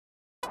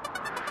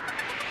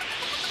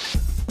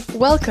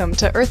Welcome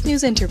to Earth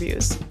News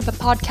Interviews, the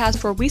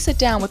podcast where we sit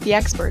down with the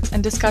experts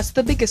and discuss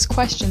the biggest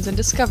questions and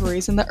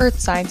discoveries in the earth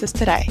sciences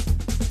today.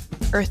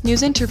 Earth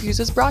News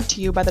Interviews is brought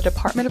to you by the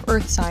Department of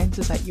Earth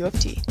Sciences at U of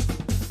T.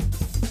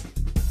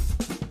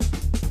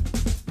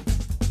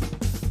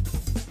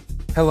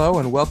 Hello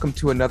and welcome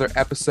to another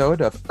episode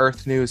of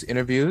Earth News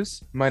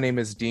Interviews. My name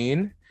is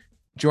Dean.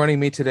 Joining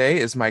me today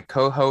is my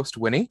co-host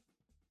Winnie.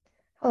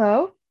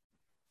 Hello.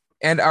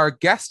 And our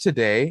guest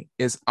today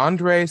is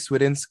Andrei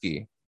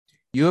Swidinsky,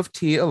 U of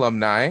T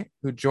alumni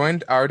who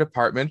joined our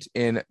department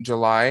in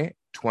July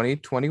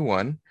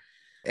 2021,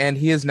 and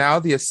he is now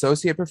the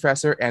Associate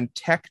Professor and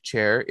Tech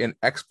Chair in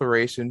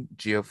Exploration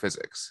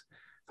Geophysics.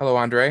 Hello,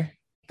 Andrei.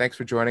 Thanks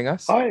for joining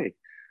us. Hi.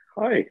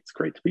 It's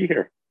great to be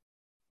here.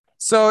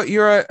 So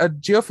you're a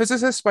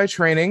geophysicist by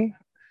training.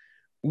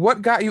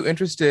 What got you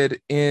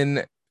interested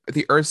in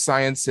the earth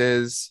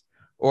sciences,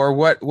 or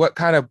what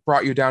kind of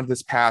brought you down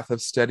this path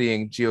of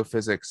studying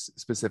geophysics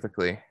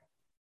specifically?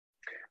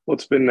 Well,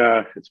 it's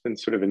been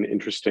sort of an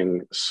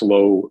interesting,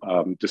 slow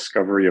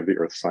discovery of the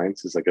earth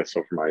sciences, I guess,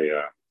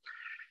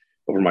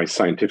 over my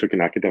scientific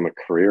and academic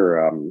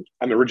career. I'm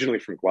originally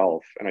from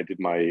Guelph, and I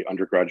did my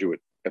undergraduate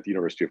at the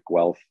University of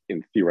Guelph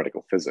in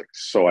theoretical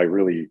physics. So I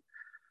really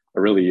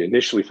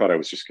initially thought I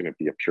was just going to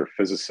be a pure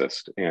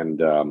physicist.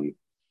 And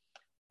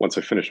once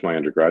I finished my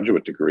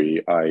undergraduate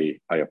degree, I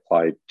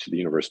applied to the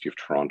University of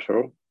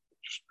Toronto.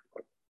 Just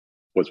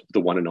was the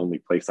one and only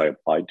place I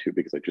applied to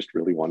because I just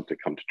really wanted to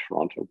come to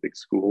Toronto, big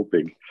school,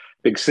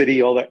 big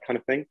city, all that kind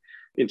of thing,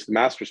 into the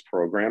master's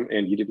program.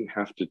 And you didn't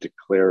have to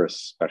declare a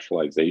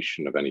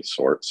specialization of any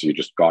sort. So you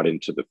just got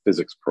into the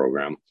physics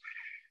program.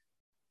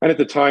 And at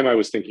the time I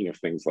was thinking of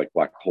things like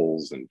black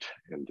holes and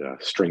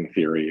string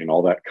theory and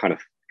all that kind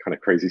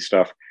of crazy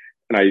stuff.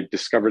 And I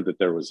discovered that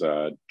there was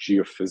a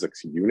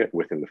geophysics unit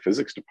within the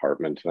physics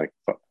department. And I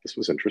thought this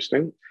was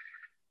interesting.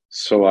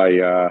 So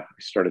I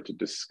started to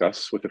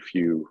discuss with a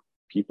few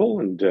people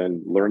and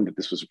learned that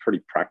this was a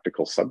pretty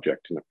practical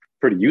subject and a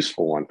pretty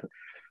useful one.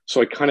 So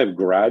I kind of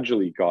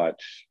gradually got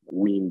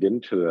weaned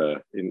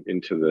into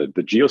the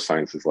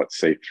geosciences, let's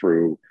say,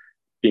 through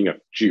being a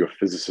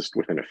geophysicist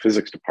within a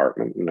physics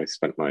department. And I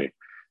spent my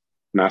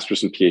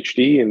master's and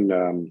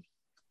PhD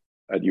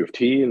at U of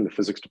T in the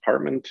physics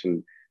department,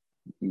 and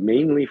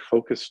mainly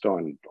focused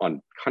on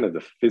kind of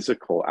the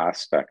physical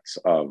aspects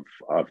of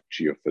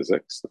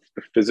geophysics,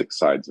 the physics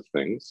sides of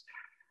things.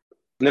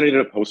 And then I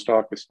did a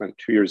postdoc. I spent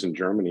 2 years in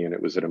Germany, and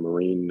it was at a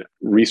marine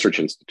research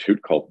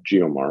institute called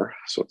GeoMar.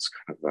 So it's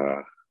kind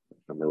of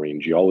a marine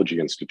geology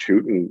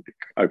institute. And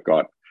I've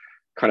got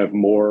kind of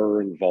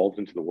more involved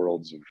into the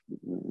worlds of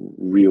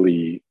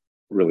really,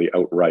 really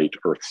outright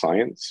earth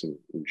science and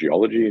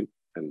geology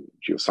and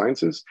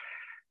geosciences.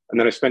 And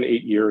then I spent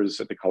 8 years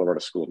at the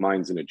Colorado School of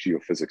Mines in a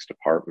geophysics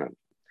department.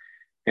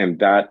 And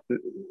that,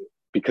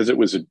 because it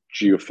was a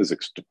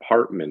geophysics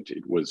department,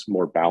 it was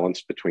more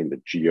balanced between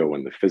the geo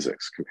and the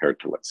physics compared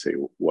to, let's say,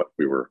 what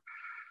we were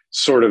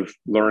sort of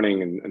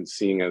learning and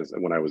seeing as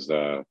when I was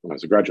a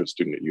graduate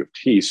student at U of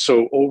T.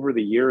 So over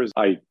the years,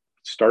 I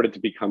started to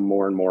become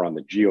more and more on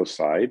the geo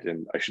side,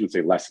 and I shouldn't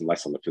say less and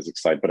less on the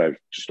physics side, but I've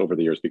just over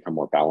the years become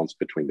more balanced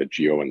between the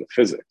geo and the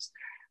physics.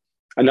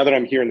 And now that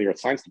I'm here in the earth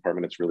science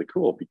department, it's really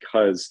cool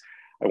because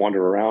I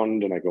wander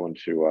around and I go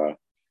into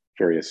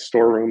various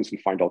storerooms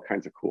and find all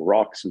kinds of cool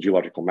rocks and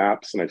geological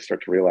maps. And I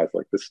start to realize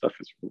like this stuff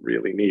is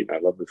really neat. I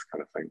love this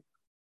kind of thing.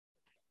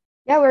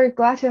 Yeah, we're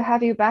glad to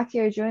have you back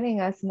here joining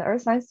us in the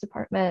earth science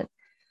department.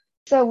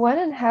 So when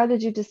and how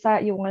did you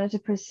decide you wanted to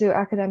pursue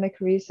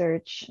academic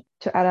research,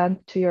 to add on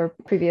to your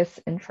previous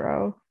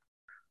intro?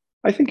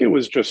 I think it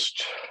was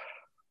just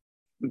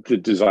the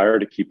desire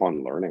to keep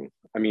on learning.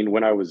 I mean,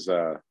 when I was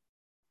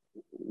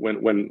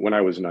when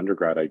I was an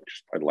undergrad, I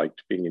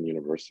liked being in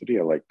university.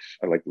 I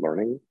liked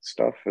learning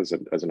stuff as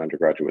an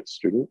undergraduate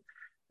student.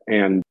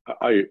 And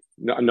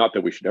not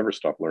that we should ever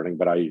stop learning,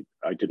 but I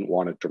didn't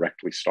want to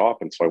directly stop.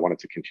 And so I wanted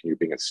to continue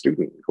being a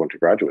student and going to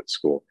graduate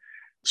school.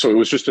 So it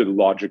was just a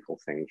logical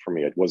thing for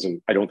me.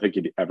 I don't think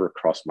it ever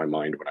crossed my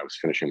mind when I was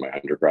finishing my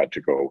undergrad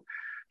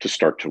to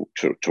start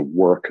to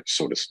work,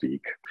 so to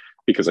speak,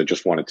 because I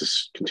just wanted to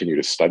continue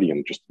to study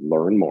and just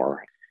learn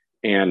more.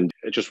 And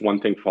just one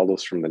thing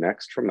follows from the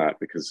next from that,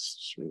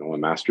 because a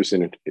master's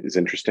in it is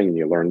interesting. And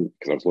you learn,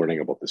 because I was learning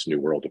about this new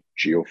world of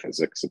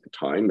geophysics at the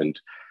time, and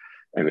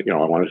I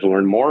wanted to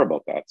learn more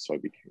about that. So I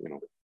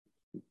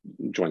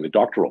joined the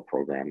doctoral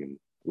program and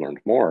learned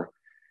more.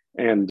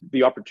 And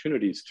the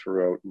opportunities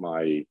throughout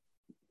my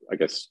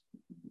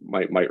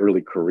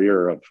early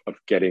career of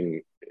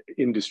getting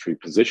industry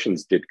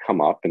positions did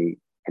come up, and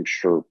I'm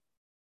sure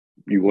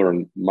you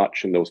learn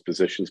much in those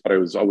positions, but I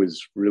was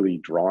always really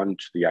drawn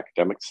to the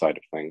academic side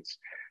of things.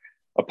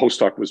 A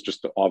postdoc was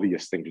just the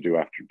obvious thing to do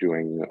after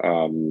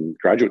doing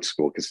graduate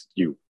school, because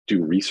you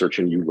do research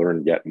and you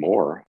learn yet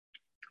more.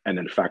 And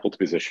then faculty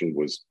position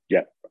was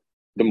yet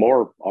the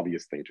more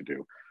obvious thing to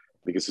do,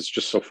 because it's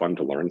just so fun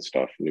to learn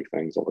stuff, new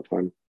things all the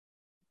time.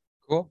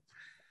 Cool.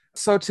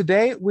 So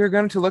today we're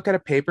going to look at a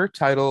paper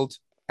titled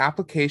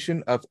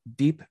Application of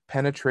deep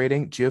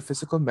penetrating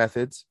geophysical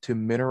methods to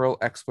mineral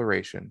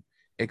exploration.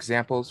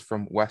 Examples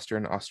from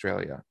Western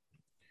Australia.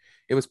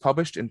 It was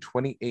published in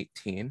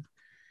 2018,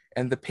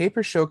 and the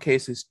paper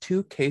showcases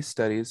 2 case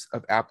studies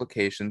of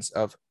applications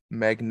of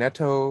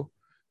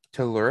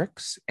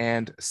magnetotellurics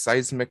and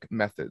seismic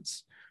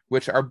methods,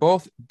 which are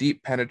both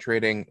deep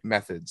penetrating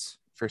methods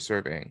for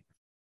surveying.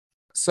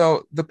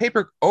 So the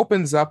paper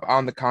opens up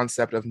on the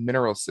concept of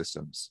mineral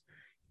systems.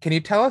 Can you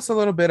tell us a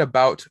little bit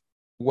about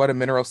what a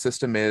mineral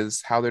system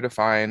is, how they're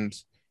defined,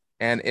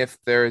 and if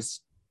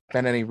there's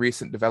been any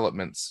recent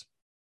developments?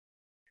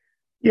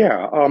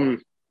 Yeah.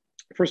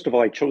 First of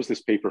all, I chose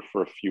this paper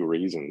for a few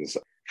reasons.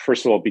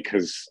 First of all,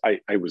 because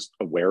I was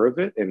aware of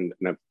it and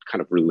I've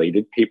kind of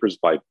related papers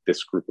by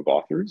this group of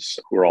authors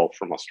who are all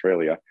from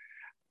Australia.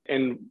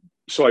 And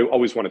so I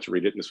always wanted to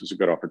read it, and this was a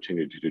good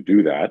opportunity to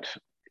do that.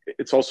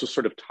 It's also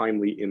sort of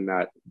timely in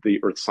that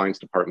the Earth Science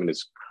Department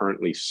is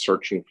currently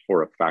searching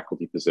for a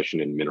faculty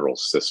position in mineral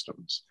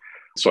systems.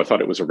 So I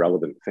thought it was a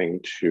relevant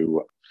thing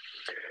to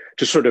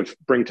sort of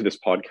bring to this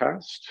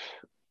podcast.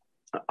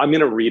 I'm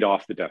going to read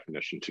off the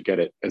definition to get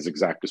it as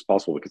exact as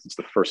possible because it's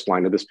the first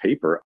line of this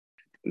paper.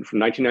 And from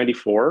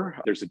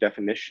 1994, there's a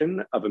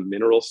definition of a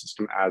mineral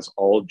system as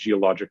all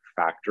geologic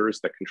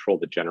factors that control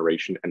the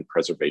generation and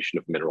preservation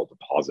of mineral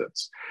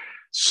deposits.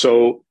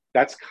 So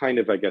that's kind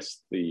of, I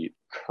guess, the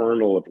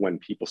kernel of when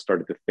people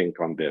started to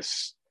think on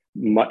this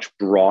much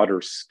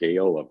broader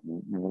scale of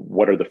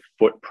what are the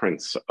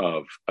footprints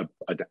of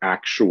an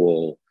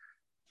actual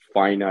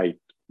finite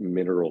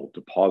mineral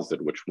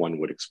deposit, which one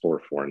would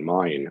explore for and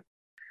mine.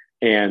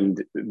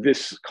 And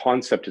this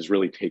concept has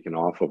really taken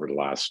off over the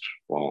last,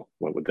 well,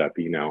 what would that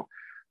be now?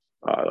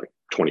 Like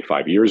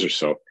 25 years or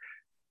so,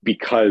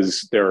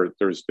 because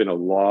there's been a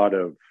lot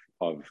of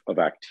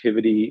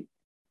activity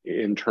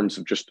in terms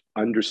of just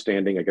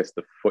understanding, I guess,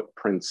 the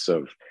footprints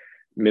of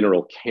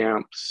mineral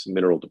camps,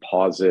 mineral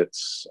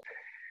deposits,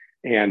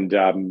 and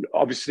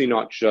obviously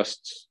not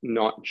just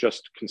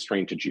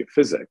constrained to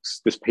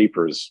geophysics. This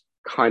paper is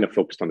kind of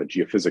focused on the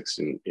geophysics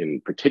in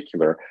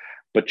particular,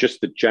 but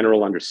just the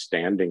general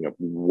understanding of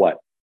what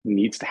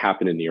needs to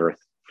happen in the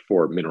earth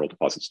for mineral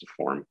deposits to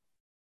form.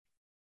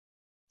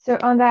 So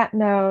on that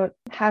note,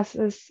 has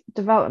this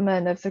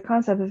development of the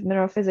concept of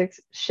mineral physics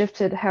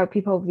shifted how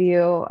people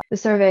view the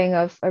surveying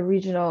of a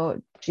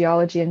regional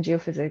geology and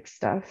geophysics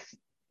stuff?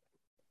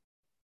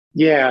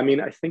 Yeah, I mean,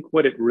 I think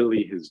what it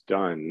really has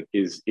done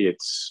is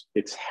it's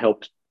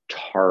helped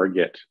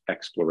target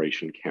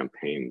exploration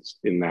campaigns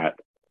in that,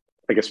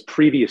 I guess,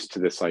 previous to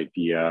this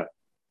idea,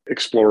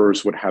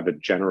 explorers would have a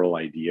general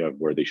idea of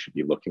where they should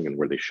be looking and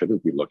where they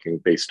shouldn't be looking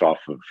based off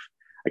of,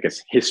 I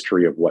guess,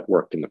 history of what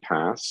worked in the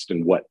past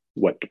and what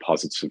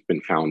deposits have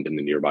been found in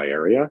the nearby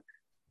area.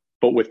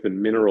 But with the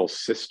mineral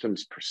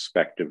systems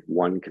perspective,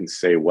 one can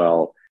say,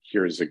 well,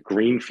 here's a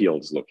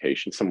greenfields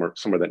location, somewhere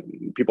that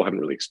people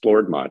haven't really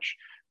explored much,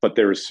 but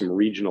there is some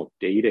regional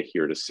data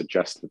here to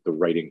suggest that the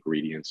right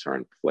ingredients are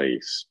in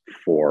place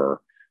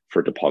for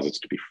deposits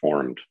to be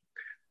formed.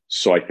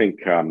 So I think,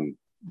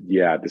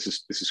 this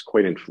is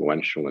quite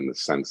influential in the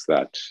sense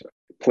that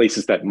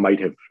places that might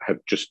have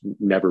just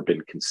never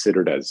been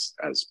considered as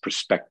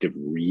prospective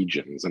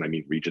regions, and I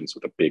mean regions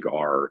with a big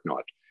R,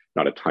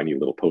 not a tiny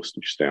little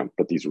postage stamp,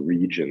 but these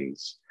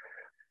regions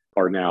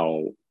are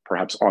now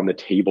perhaps on the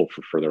table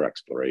for further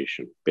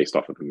exploration based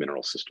off of the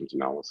mineral systems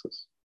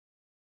analysis.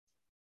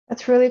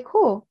 That's really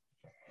cool.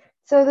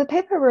 So the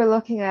paper we're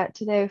looking at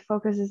today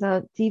focuses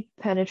on deep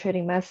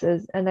penetrating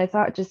methods, and I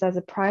thought just as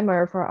a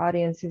primer for our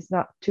audience who's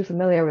not too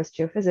familiar with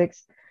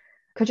geophysics,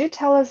 could you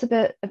tell us a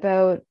bit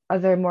about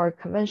other more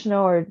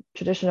conventional or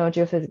traditional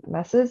geophysics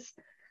methods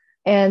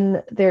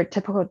and their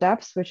typical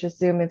depths, which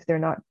assume if they're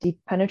not deep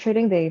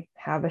penetrating, they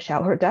have a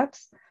shallower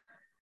depths?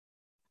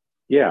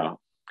 Yeah.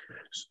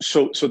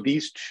 So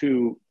these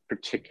two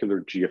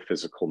particular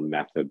geophysical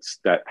methods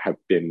that have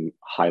been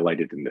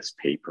highlighted in this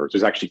paper,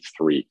 there's actually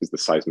 3 because the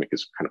seismic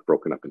is kind of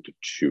broken up into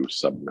 2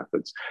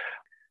 sub-methods.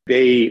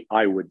 They,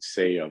 I would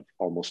say, of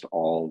almost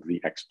all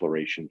the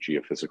exploration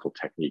geophysical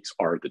techniques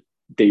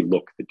they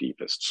look the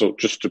deepest. So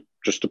just to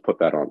put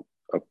that out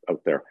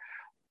there,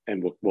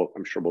 and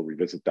I'm sure we'll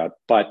revisit that.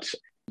 But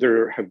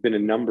there have been a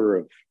number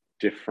of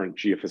different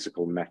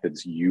geophysical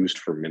methods used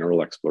for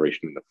mineral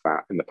exploration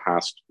in the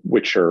past,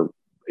 which are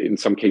in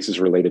some cases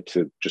related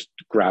to just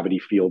gravity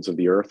fields of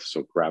the earth.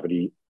 So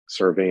gravity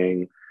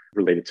surveying,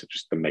 related to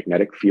just the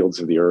magnetic fields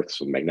of the earth.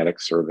 So magnetic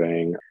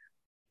surveying,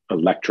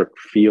 electric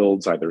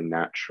fields, either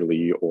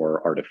naturally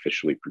or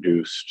artificially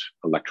produced,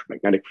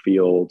 electromagnetic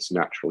fields,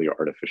 naturally or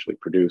artificially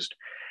produced.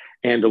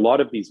 And a lot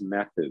of these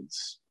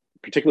methods,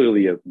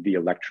 particularly the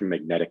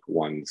electromagnetic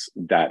ones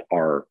that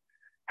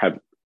have,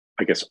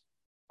 I guess,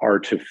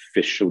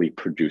 artificially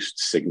produced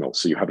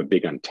signals. So you have a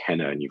big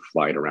antenna and you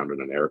fly it around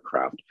in an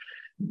aircraft.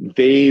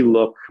 They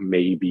look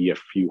maybe a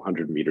few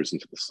hundred meters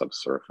into the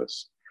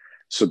subsurface.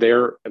 So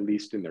they're, at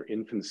least in their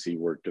infancy,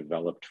 were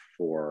developed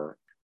for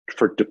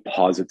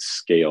deposit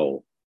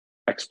scale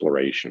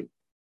exploration.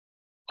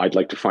 I'd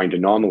like to find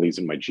anomalies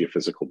in my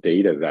geophysical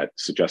data that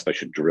suggest I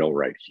should drill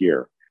right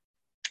here.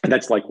 And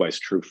that's likewise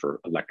true for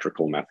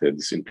electrical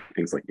methods and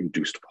things like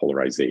induced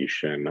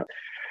polarization.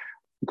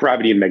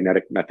 Gravity and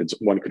magnetic methods,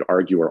 one could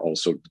argue, are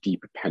also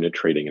deep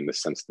penetrating in the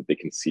sense that they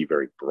can see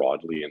very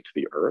broadly into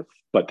the Earth,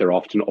 but they're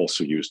often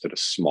also used at a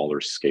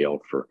smaller scale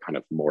for kind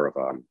of more of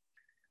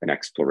an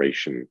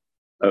exploration,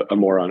 a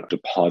more on a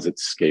deposit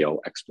scale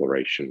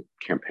exploration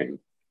campaign.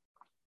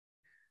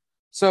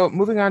 So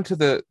moving on to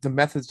the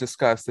methods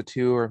discussed, the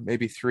 2 or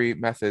maybe 3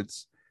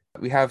 methods,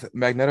 we have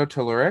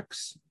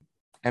magnetotellurics,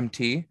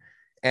 MT,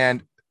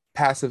 and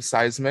passive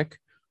seismic.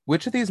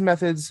 Which of these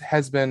methods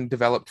has been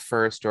developed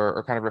first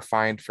or kind of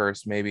refined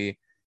first, maybe?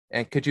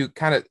 And could you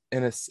kind of,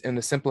 in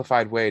a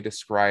simplified way,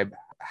 describe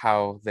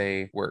how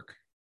they work?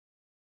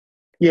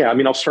 Yeah, I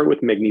mean, I'll start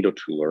with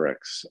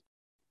magnetotellurics.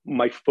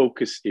 My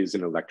focus is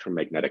in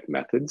electromagnetic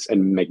methods,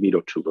 and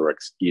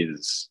magnetotellurics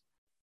is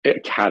a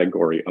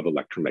category of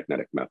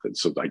electromagnetic methods.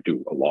 So I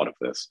do a lot of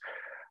this.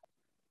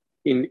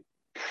 In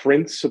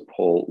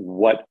principle,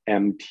 what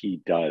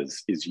MT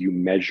does is you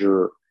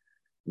measure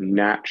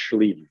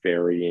naturally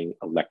varying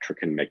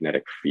electric and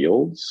magnetic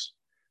fields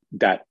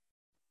that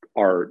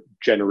are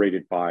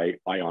generated by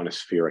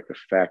ionospheric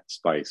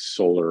effects, by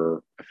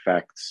solar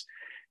effects.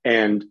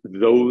 And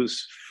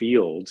those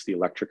fields, the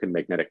electric and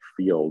magnetic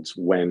fields,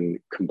 when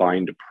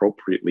combined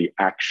appropriately,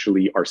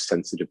 actually are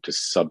sensitive to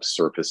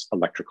subsurface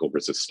electrical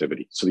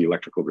resistivity. So the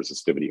electrical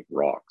resistivity of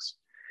rocks.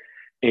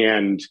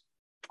 And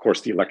of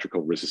course, the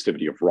electrical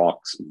resistivity of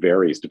rocks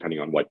varies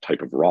depending on what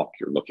type of rock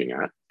you're looking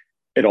at.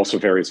 It also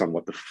varies on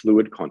what the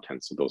fluid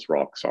contents of those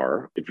rocks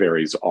are. It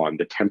varies on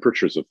the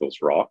temperatures of those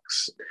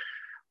rocks,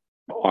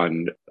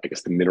 on, I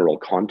guess, the mineral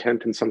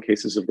content in some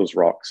cases of those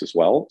rocks as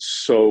well.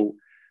 So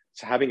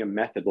having a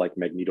method like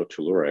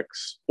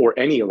magnetotellurics, or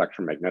any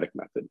electromagnetic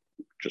method,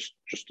 just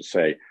to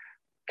say,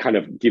 kind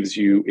of gives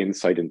you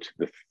insight into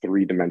the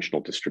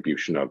 3-dimensional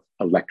distribution of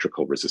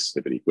electrical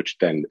resistivity, which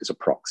then is a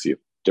proxy of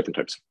different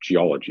types of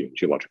geology and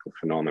geological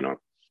phenomena.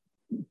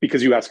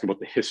 Because you ask about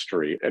the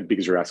history, and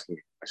because you're asking,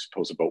 I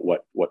suppose, about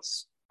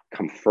what's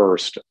come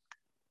first,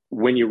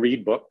 when you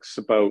read books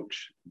about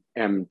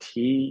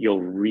MT, you'll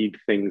read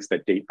things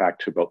that date back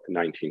to about the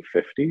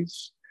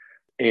 1950s.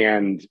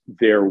 And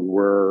there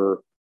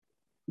were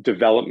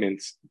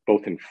developments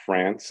both in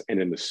France and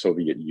in the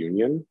Soviet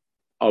Union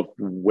of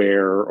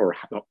where or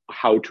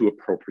how to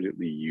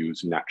appropriately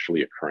use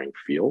naturally occurring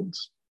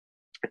fields.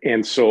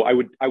 And so I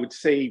would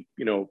say,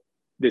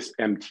 this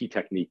MT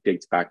technique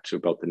dates back to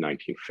about the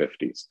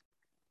 1950s.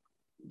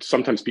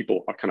 Sometimes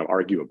people kind of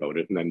argue about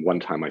it. And then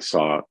one time I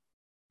saw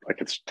like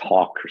it's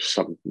talk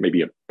or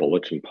maybe a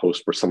bulletin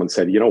post where someone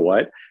said, you know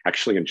what,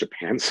 actually in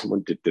Japan,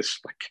 someone did this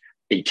like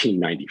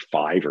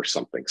 1895 or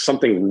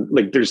something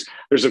like there's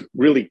a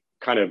really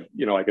kind of,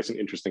 I guess an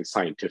interesting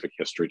scientific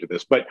history to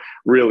this, but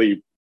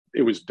really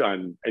it was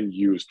done and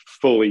used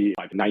fully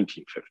by the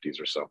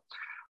 1950s or so.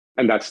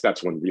 And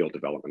that's when real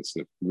developments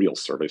and real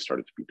surveys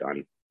started to be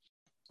done.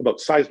 About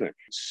seismic.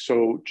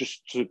 So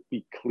just to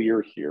be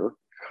clear here,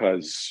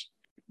 because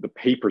the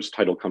paper's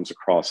title comes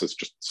across as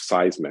just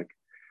seismic,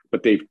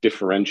 but they've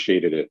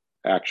differentiated it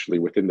actually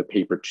within the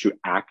paper to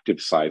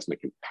active seismic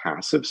and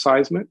passive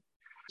seismic.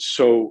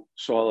 So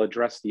I'll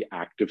address the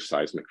active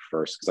seismic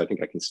first, because I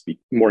think I can speak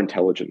more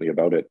intelligently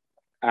about it.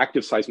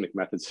 Active seismic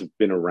methods have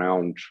been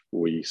around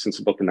since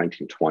about the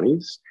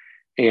 1920s,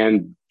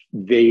 and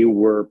they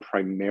were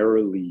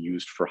primarily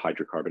used for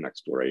hydrocarbon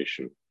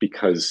exploration,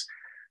 because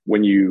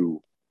when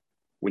you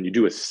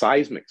do a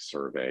seismic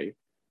survey,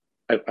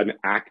 an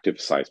active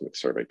seismic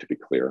survey to be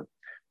clear,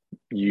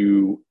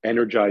 you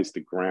energize the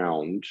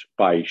ground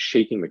by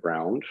shaking the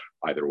ground,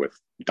 either with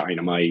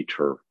dynamite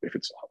or if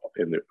it's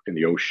in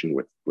the ocean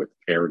with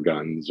air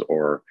guns,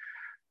 or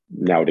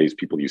nowadays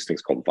people use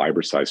things called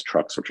vibro-sized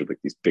trucks, which are like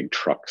these big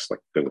trucks, like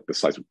they're like the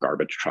size of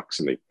garbage trucks,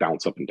 and they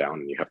bounce up and down,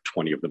 and you have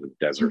 20 of them in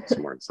the desert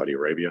somewhere in Saudi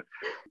Arabia.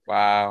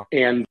 Wow.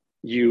 And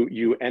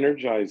you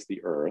energize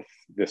the earth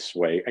this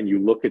way, and you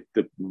look at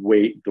the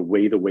way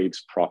the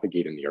waves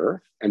propagate in the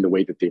earth and the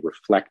way that they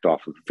reflect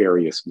off of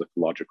various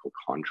lithological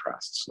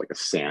contrasts, like a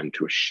sand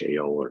to a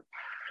shale,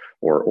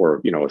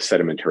 or a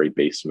sedimentary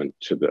basement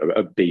to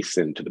a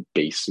basin to the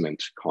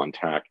basement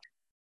contact.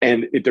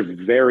 And they're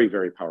very,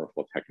 very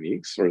powerful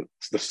techniques. Or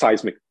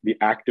the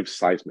active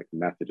seismic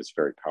method is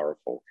very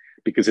powerful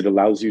because it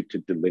allows you to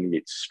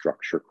delineate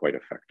structure quite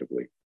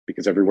effectively.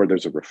 Because everywhere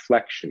there's a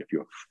reflection, if you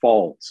have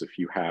faults, if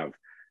you have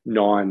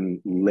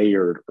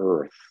non-layered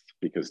earth,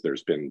 because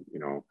there's been,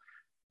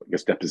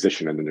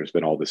 deposition, and then there's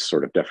been all this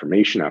sort of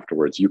deformation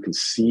afterwards, you can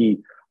see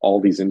all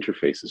these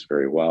interfaces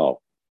very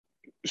well.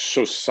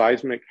 So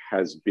seismic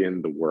has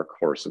been the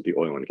workhorse of the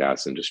oil and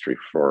gas industry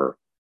for,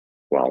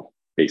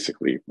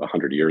 basically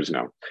 100 years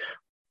now.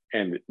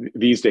 And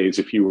these days,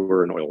 if you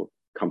were an oil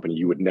company,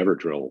 you would never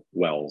drill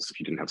wells if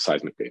you didn't have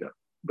seismic data,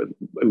 but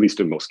at least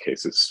in most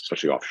cases,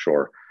 especially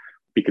offshore,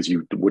 because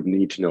you would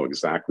need to know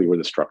exactly where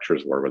the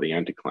structures were, where the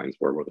anticlines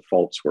were, where the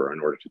faults were in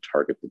order to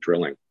target the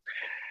drilling.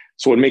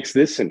 So what makes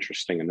this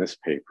interesting in this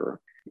paper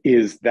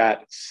is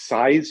that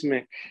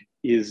seismic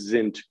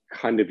isn't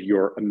kind of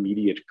your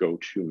immediate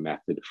go-to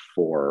method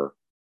for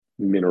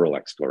mineral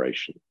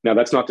exploration. Now,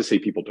 that's not to say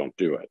people don't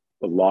do it.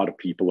 A lot of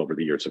people over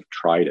the years have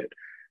tried it,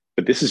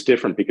 but this is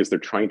different because they're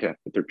trying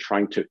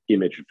to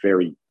image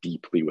very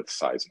deeply with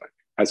seismic,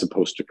 as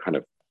opposed to kind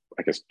of,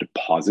 I guess,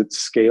 deposit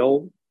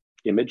scale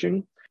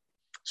imaging.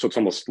 So it's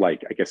almost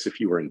like, I guess, if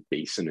you were in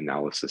basin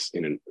analysis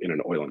in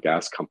an oil and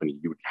gas company,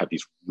 you would have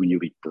these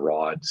really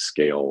broad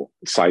scale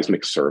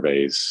seismic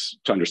surveys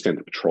to understand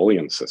the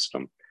petroleum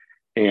system.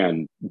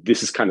 And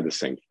this is kind of the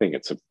same thing.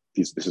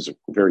 This is a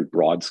very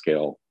broad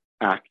scale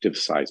active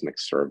seismic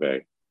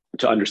survey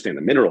to understand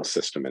the mineral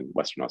system in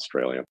Western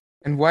Australia.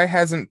 And why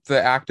hasn't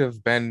the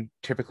active been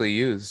typically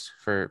used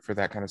for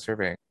that kind of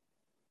surveying?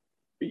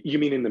 You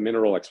mean in the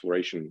mineral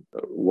exploration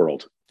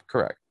world?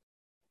 Correct.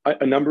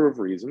 A number of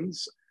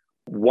reasons,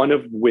 one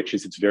of which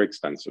is it's very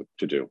expensive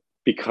to do,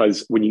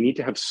 because when you need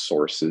to have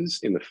sources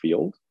in the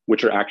field,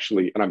 which are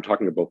actually, and I'm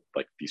talking about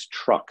like these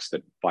trucks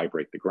that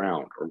vibrate the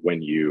ground, or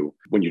when you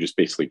just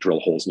basically drill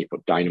holes and you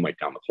put dynamite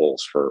down the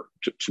holes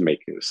to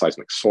make a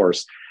seismic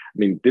source. I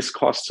mean, this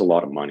costs a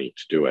lot of money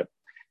to do it.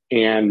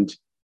 And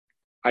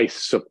I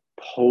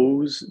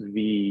suppose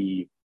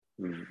the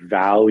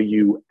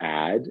value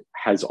add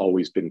has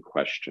always been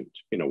questioned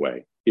in a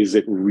way. Is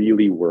it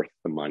really worth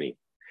the money?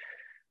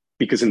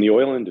 Because in the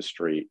oil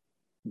industry,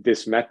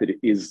 this method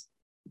is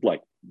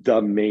like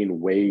the main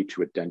way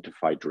to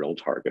identify drill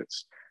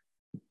targets.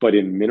 But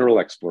in mineral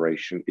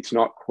exploration, it's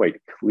not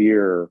quite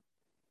clear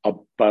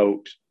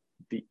about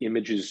the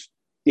images,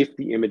 if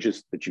the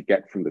images that you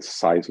get from the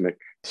seismic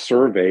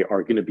survey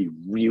are going to be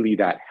really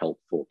that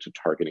helpful to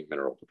targeting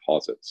mineral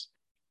deposits.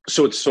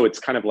 So it's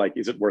kind of like,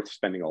 is it worth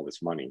spending all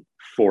this money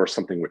for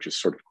something which is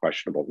sort of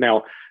questionable?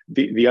 Now,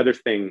 the other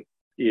thing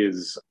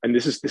is, and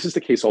this is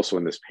the case also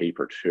in this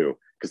paper too,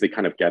 because they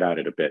kind of get at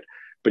it a bit.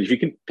 But if you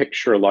can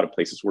picture a lot of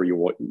places where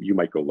you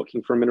might go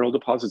looking for mineral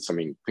deposits, I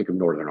mean, think of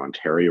Northern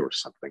Ontario or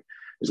something,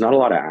 there's not a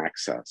lot of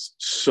access.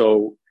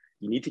 So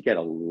you need to get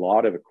a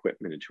lot of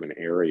equipment into an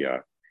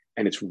area,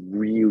 and it's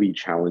really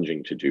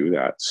challenging to do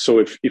that. So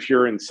if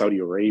you're in Saudi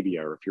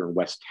Arabia or if you're in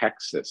West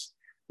Texas,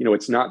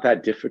 it's not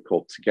that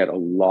difficult to get a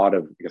lot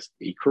of, I guess,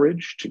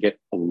 acreage, to get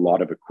a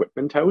lot of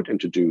equipment out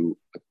and to do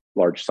a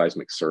large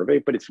seismic survey,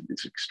 but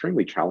it's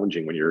extremely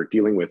challenging when you're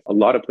dealing with a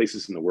lot of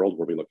places in the world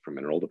where we look for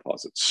mineral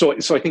deposits. So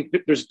I think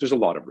there's a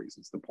lot of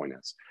reasons, the point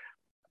is.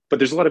 But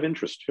there's a lot of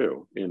interest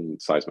too in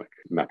seismic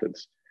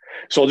methods.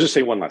 So I'll just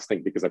say one last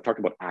thing, because I've talked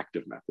about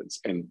active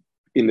methods. And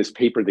in this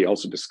paper, they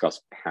also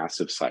discuss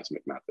passive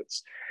seismic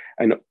methods.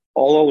 And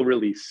all I'll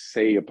really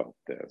say about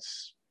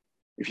this,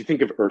 if you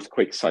think of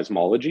earthquake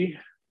seismology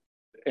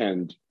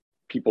and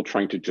people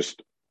trying to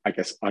just, I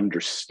guess,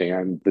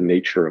 understand the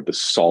nature of the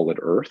solid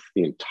Earth,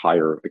 the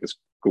entire, I guess,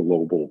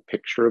 global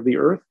picture of the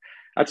Earth,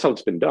 that's how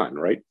it's been done,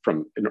 right?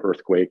 From an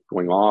earthquake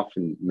going off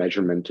and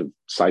measurement of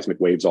seismic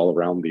waves all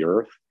around the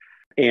Earth.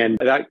 And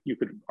that, you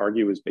could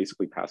argue, is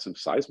basically passive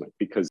seismic,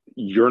 because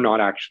you're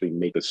not actually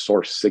making the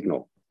source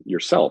signal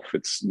yourself.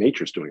 It's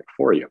nature's doing it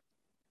for you.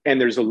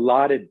 And there's a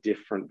lot of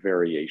different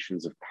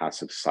variations of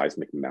passive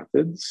seismic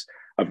methods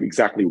of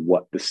exactly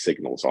what the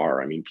signals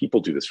are. I mean,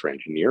 people do this for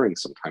engineering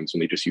sometimes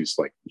when they just use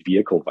like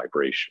vehicle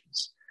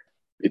vibrations.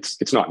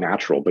 It's not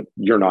natural, but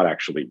you're not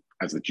actually,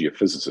 as the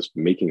geophysicist,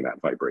 making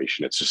that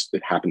vibration. It's just,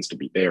 it happens to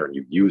be there and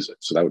you use it.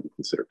 So that would be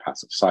considered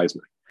passive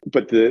seismic.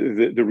 But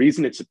the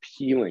reason it's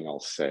appealing, I'll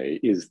say,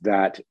 is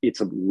that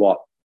it's a lot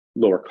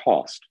lower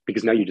cost,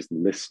 because now you're just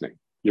listening.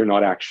 You're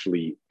not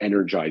actually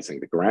energizing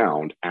the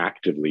ground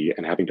actively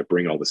and having to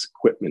bring all this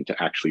equipment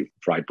to actually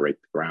vibrate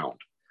the ground.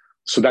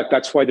 So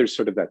that's why there's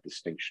sort of that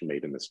distinction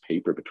made in this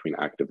paper between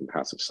active and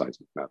passive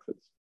seismic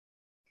methods.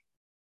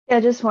 Yeah,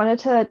 I just wanted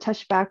to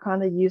touch back on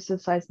the use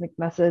of seismic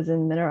methods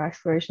in mineral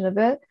exploration a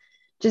bit.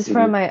 Just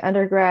from my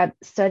undergrad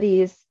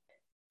studies,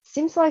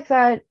 seems like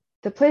that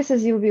the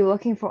places you would be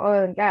looking for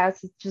oil and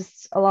gas is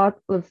just a lot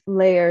of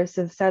layers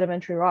of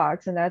sedimentary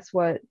rocks, and that's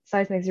what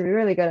seismics are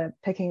really good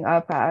at picking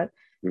up at.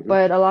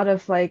 But a lot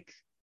of like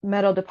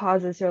metal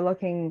deposits you're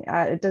looking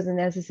at, it doesn't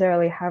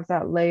necessarily have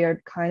that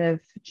layered kind of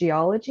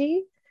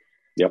geology.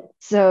 Yep.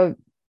 So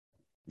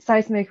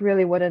seismic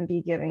really wouldn't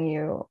be giving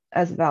you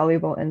as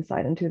valuable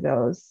insight into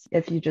those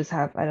if you just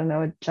have, I don't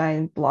know, a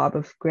giant blob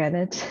of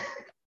granite.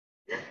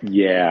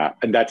 Yeah,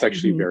 and that's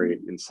actually very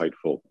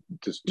insightful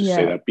to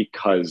say that,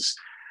 because,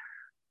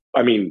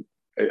 I mean,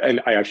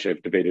 and I actually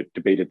have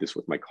debated this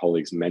with my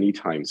colleagues many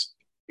times.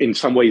 In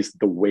some ways,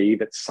 the way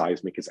that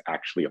seismic is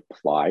actually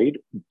applied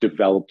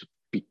developed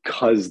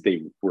because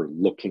they were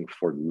looking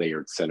for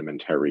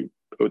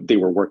they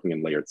were working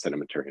in layered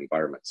sedimentary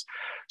environments.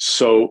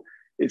 So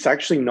it's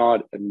actually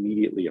not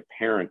immediately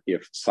apparent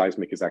if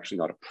seismic is actually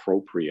not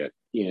appropriate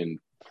in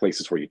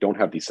places where you don't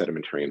have these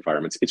sedimentary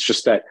environments. It's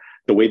just that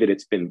the way that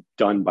it's been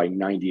done by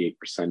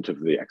 98% of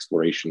the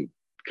exploration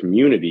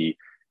community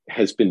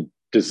has been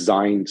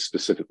designed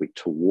specifically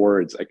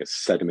towards, I guess,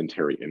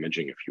 sedimentary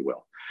imaging, if you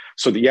will.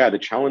 So the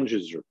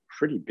challenges are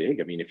pretty big.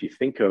 I mean, if you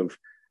think of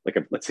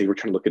let's say we're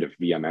trying to look at a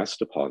VMS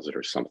deposit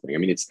or something. I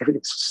mean,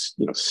 everything's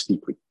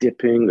steeply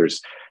dipping.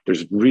 There's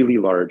really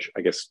large,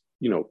 I guess,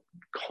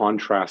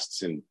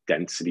 contrasts in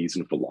densities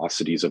and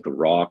velocities of the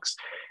rocks,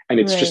 and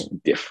it's Right.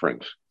 just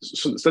different.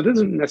 So that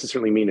doesn't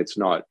necessarily mean it's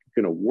not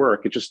going to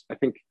work. I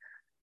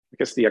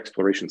guess the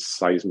exploration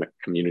seismic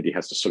community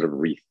has to sort of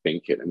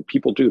rethink it, and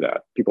people do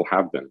that. People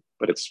have been,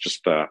 but it's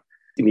just it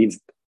needs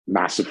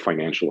massive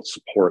financial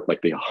support,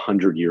 like the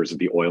 100 years of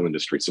the oil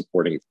industry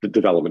supporting the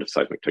development of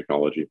seismic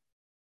technology.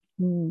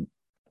 Mm.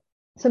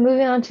 So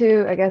moving on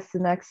to, I guess, the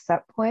next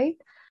set point,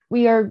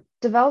 we are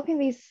developing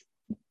these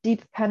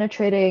deep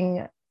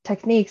penetrating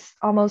techniques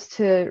almost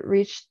to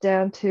reach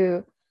down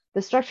to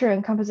the structure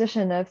and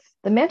composition of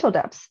the mantle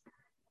depths.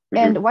 Mm-hmm.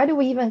 And why do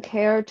we even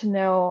care to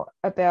know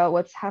about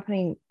what's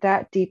happening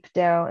that deep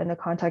down in the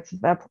context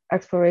of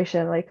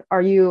exploration? Like,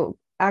 are you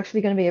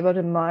actually going to be able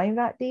to mine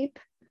that deep?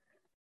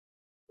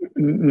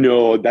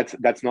 No,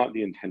 that's not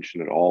the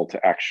intention at all,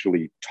 to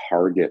actually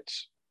target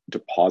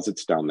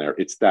deposits down there.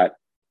 It's that,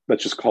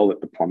 let's just call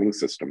it the plumbing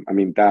system. I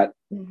mean, that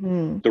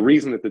Mm-hmm. the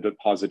reason that the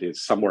deposit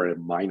is somewhere at a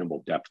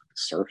mineable depth of the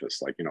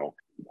surface, like,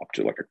 up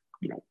to like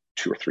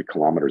 2 or 3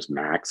 kilometers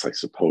max, I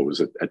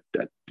suppose,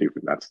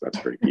 that's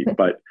very deep.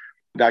 But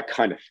that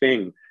kind of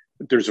thing,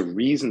 there's a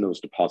reason those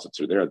deposits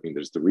are there. I mean,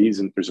 there's a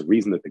reason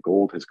that the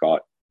gold has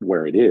got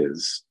where it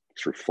is,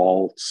 through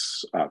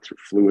faults, through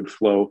fluid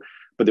flow,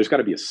 but there's got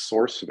to be a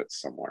source of it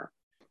somewhere.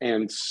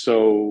 And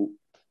so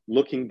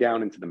looking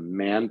down into the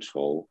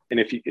mantle,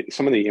 and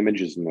some of the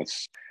images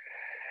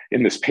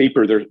in this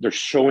paper, they're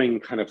showing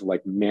kind of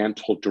like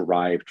mantle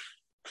derived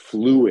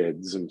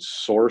fluids and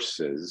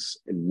sources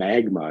and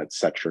magma, et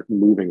cetera,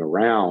 moving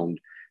around.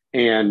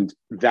 And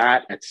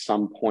that at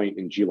some point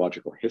in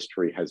geological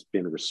history has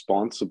been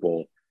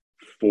responsible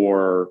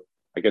for,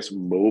 I guess,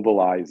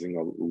 mobilizing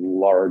a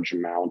large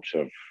amount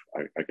of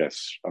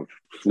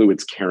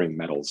fluids carrying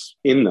metals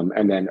in them,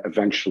 and then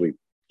eventually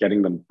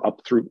getting them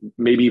up through,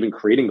 maybe even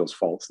creating those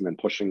faults and then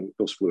pushing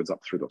those fluids up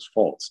through those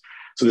faults.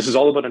 So this is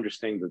all about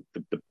understanding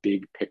the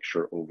big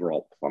picture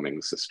overall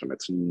plumbing system.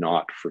 It's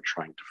not for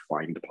trying to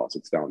find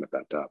deposits down at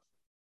that depth.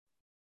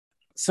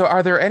 So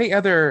are there any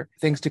other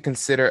things to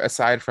consider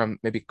aside from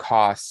maybe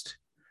cost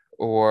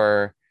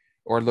or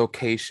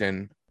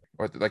location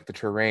or like the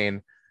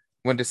terrain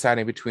when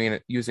deciding between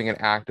using an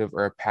active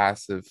or a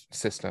passive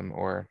system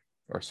or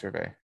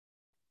survey?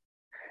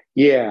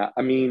 Yeah,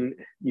 I mean,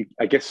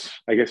 I guess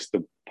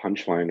the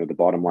punchline or the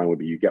bottom line would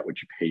be you get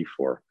what you pay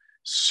for.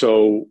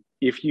 So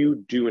if you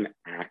do an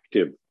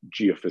active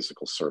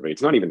geophysical survey,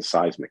 it's not even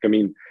seismic. I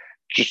mean,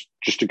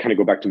 just to kind of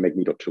go back to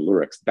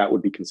magnetotellurics, that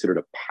would be considered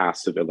a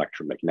passive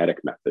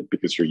electromagnetic method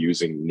because you're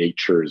using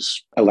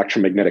nature's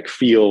electromagnetic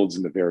fields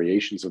and the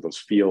variations of those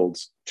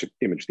fields to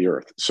image the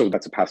Earth. So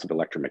that's a passive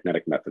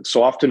electromagnetic method.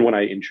 So often when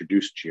I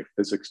introduce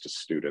geophysics to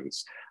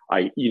students,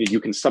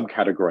 you can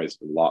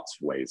subcategorize in lots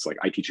of ways. Like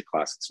I teach a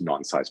class, it's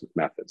non-seismic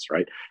methods,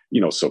 right?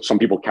 So some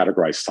people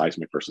categorize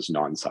seismic versus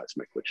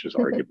non-seismic, which is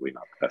arguably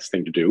not the best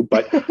thing to do,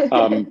 but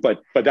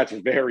that's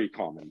very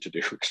common to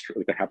do.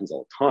 That happens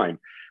all the time.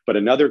 But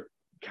another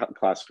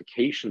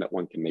classification that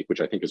one can make,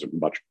 which I think is a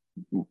much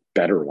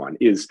better one,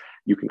 is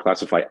you can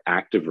classify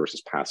active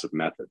versus passive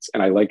methods.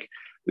 And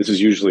this is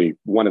usually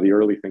one of the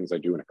early things I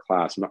do in a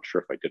class. I'm not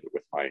sure if I did it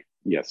with my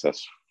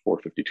ESS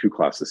 452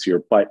 class this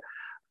year, but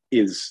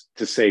is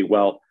to say,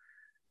 well,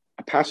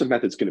 a passive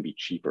method is going to be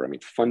cheaper. I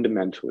mean,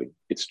 fundamentally,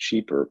 it's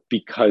cheaper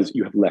because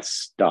you have less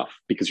stuff,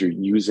 because you're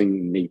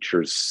using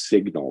nature's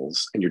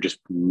signals and you're just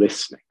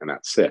listening, and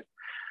that's it.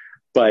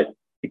 But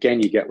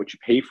again, you get what you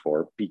pay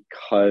for,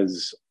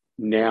 because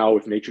now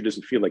if nature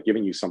doesn't feel like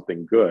giving you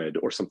something good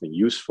or something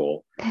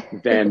useful,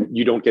 then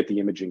you don't get the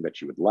imaging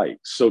that you would like.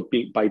 So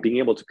by being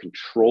able to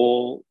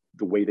control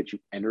the way that you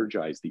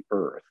energize the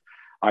Earth,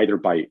 either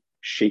by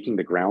shaking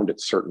the ground at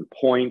certain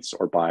points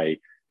or by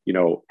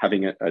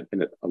having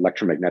an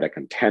electromagnetic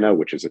antenna,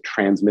 which is a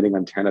transmitting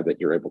antenna that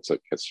you're able to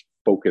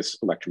focus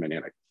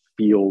electromagnetic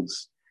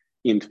fields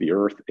into the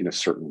Earth in a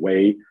certain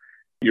way,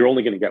 you're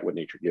only going to get what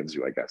nature gives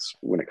you, I guess,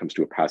 when it comes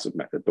to a passive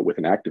method. But with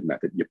an active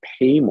method, you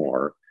pay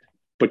more,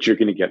 but you're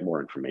going to get more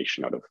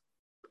information out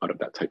of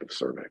that type of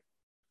survey.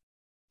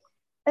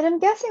 And I'm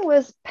guessing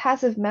with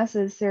passive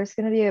methods, there's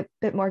going to be a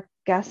bit more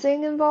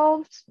guessing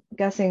involved,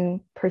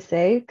 guessing per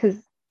se, because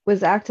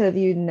with active,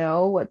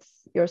 what's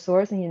your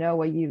source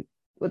and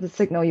what the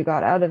signal you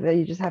got out of it.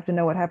 You just have to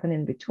know what happened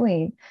in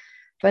between.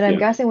 But I'm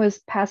guessing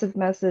with passive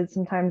methods,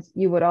 sometimes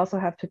you would also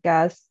have to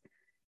guess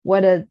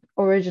what it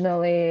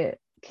originally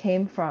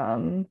came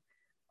from,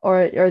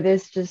 or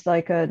this just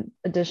like an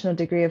additional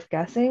degree of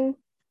guessing?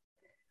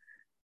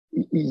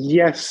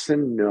 Yes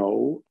and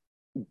no.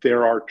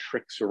 There are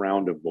tricks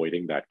around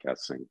avoiding that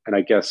guessing. And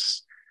I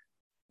guess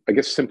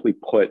simply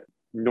put,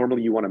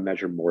 normally you want to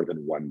measure more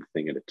than one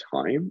thing at a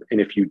time.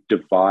 And if you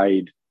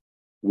divide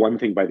one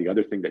thing by the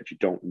other thing that you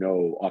don't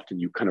know, often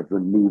you kind of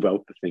remove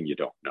out the thing you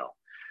don't know.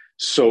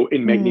 So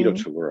in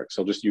magnetotellurics,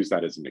 I'll just use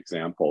that as an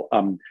example.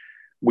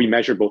 we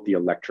measure both the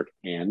electric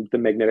and the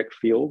magnetic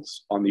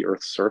fields on the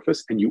Earth's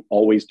surface, and you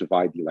always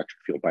divide the electric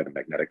field by the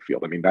magnetic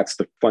field. I mean, that's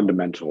the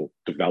fundamental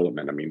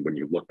development. I mean, when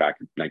you look back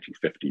at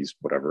 1950s,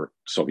 whatever,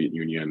 Soviet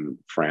Union,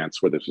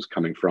 France, where this was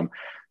coming from,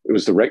 it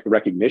was the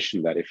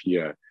recognition that if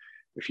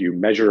you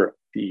measure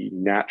the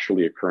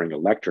naturally occurring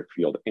electric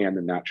field and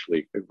the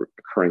naturally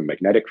occurring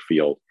magnetic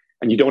field,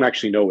 and you don't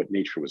actually know what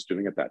nature was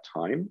doing at that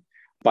time,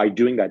 by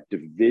doing that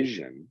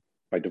division,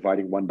 by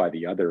dividing one by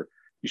the other,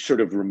 you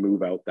sort of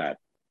remove out that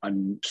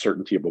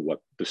uncertainty about what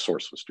the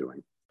source was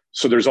doing.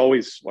 So there's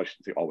always, well, I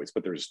shouldn't say always,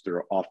 but there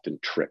are often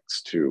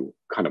tricks to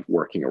kind of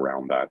working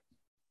around that.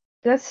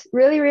 That's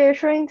really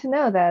reassuring to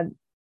know that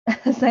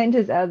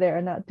scientists out there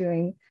are not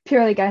doing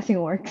purely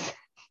guessing works.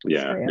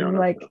 Yeah. Sorry,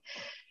 I'm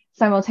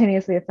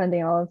simultaneously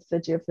offending all of the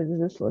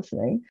geophysicists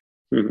listening.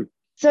 Mm-hmm.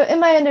 So in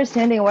my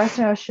understanding,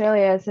 Western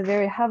Australia is a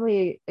very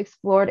heavily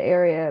explored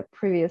area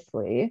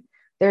previously.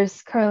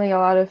 There's currently a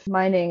lot of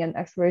mining and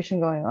exploration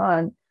going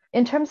on.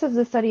 In terms of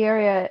the study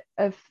area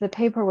of the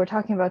paper we're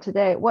talking about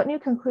today, what new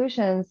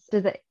conclusions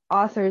did the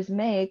authors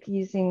make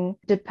using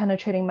deep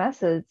penetrating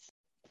methods?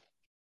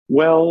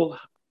 Well,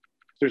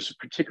 there's a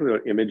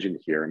particular image in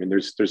here. I mean,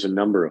 there's a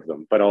number of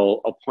them, but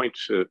I'll point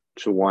to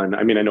one.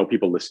 I mean, I know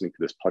people listening to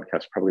this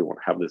podcast probably won't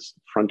have this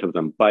in front of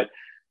them, but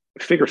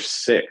figure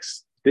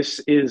 6,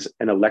 this is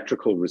an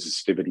electrical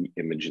resistivity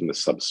image in the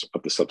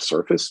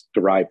subsurface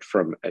derived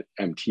from an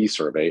MT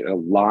survey, a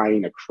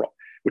line across,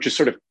 which is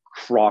sort of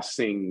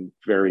crossing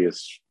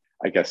various,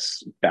 I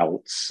guess,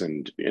 belts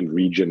and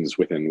regions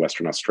within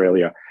Western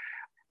Australia.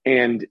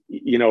 And,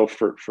 you know,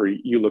 for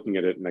you looking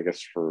at it, and I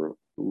guess for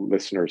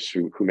listeners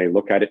who may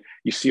look at it,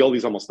 you see all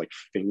these almost like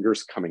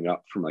fingers coming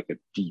up from like a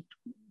deep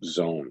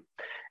zone.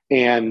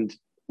 And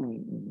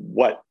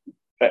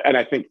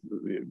I think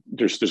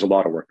there's a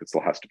lot of work that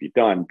still has to be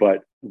done, but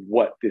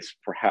what this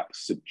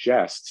perhaps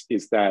suggests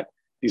is that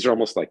these are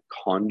almost like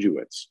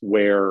conduits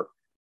where,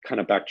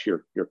 kind of back to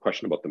your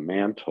question about the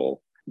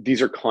mantle,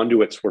 these are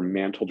conduits where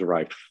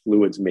mantle-derived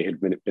fluids may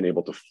have been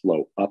able to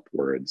flow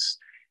upwards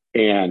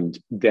and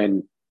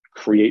then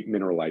create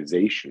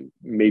mineralization,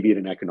 maybe at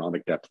an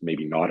economic depth,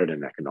 maybe not at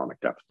an economic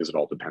depth, because it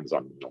all depends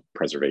on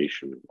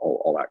preservation,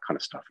 all that kind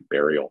of stuff,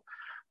 burial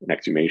and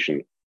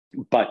exhumation.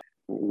 But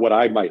what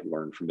I might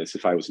learn from this,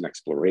 if I was an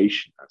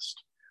explorationist,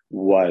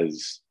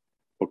 was,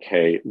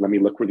 okay, let me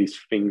look where these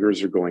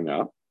fingers are going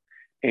up.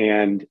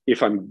 And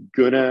if I'm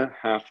gonna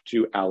have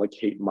to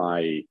allocate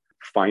my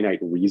finite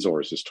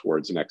resources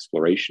towards an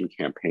exploration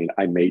campaign,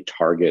 I may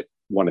target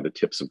one of the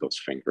tips of those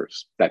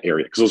fingers, that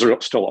area, because those are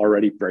still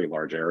already very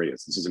large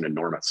areas. This is an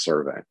enormous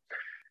survey.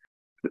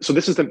 So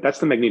that's the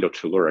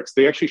magnetotellurics.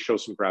 They actually show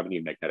some gravity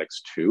and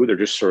magnetics too. They're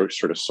just sort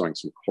of showing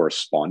some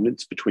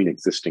correspondence between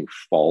existing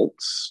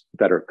faults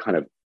that are kind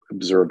of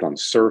observed on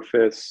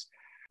surface,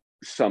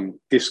 some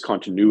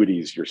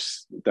discontinuities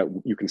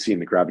that you can see in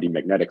the gravity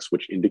magnetics,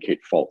 which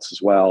indicate faults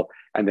as well,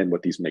 and then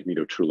what these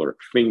magnetotelluric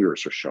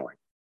fingers are showing.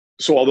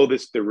 So although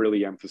they're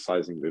really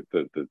emphasizing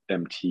the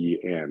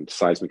MT and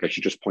seismic, I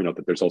should just point out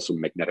that there's also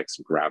magnetics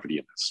and gravity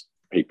in this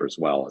paper as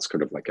well. It's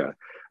kind of like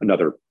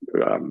another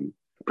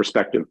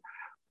perspective.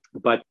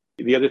 But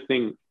the other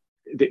thing,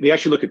 they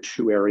actually look at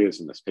 2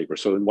 areas in this paper.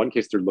 So in one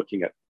case, they're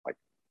looking at like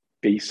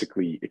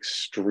basically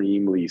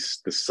extremely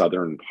the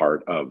southern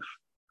part of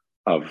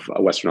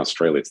Western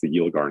Australia. It's the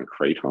Yilgarn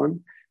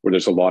Craton, where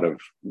there's a lot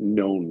of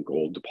known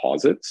gold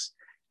deposits.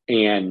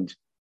 And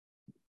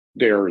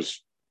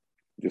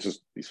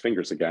these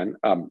fingers again,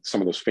 some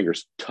of those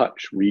fingers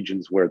touch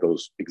regions where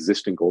those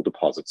existing gold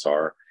deposits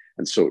are.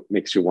 And so it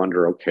makes you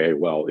wonder, okay,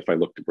 well, if I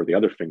looked where the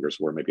other fingers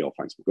were, maybe I'll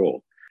find some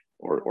gold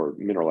or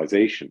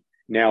mineralization.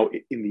 Now,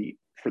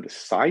 for the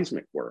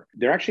seismic work,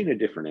 they're actually in a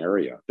different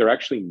area. They're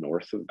actually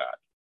north of that.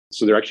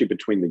 So they're actually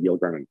between the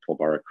Yilgarn and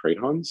Pilbara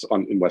cratons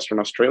in Western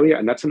Australia,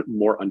 and that's a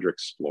more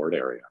underexplored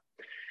area.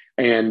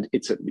 And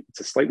it's a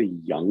slightly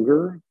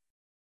younger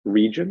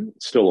region,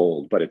 still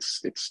old, but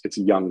it's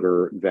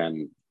younger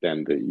than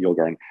the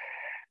Yilgarn.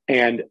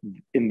 And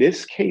in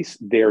this case,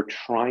 they're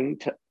trying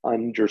to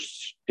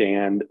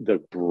understand the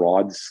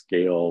broad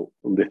scale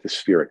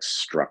lithospheric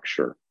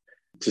structure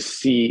to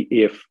see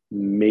if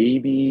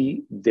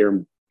maybe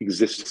there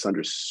exists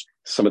under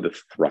some of the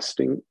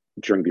thrusting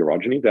during the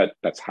orogeny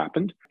that's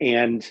happened.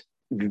 And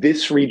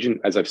this region,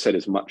 as I've said,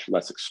 is much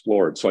less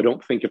explored. So I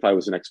don't think if I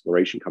was an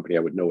exploration company, I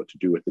would know what to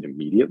do with it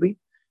immediately.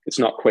 It's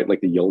not quite like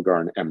the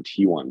Yilgarn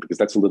MT one, because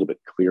that's a little bit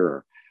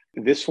clearer.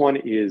 This one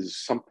is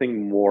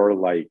something more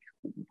like,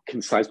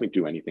 can seismic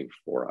do anything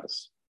for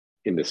us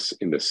in this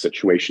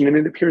situation? And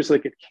it appears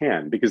like it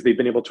can, because they've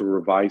been able to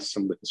revise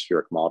some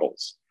lithospheric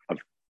models of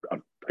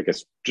I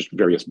guess, just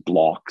various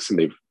blocks.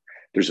 And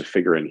there's a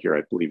figure in here,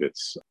 I believe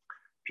it's,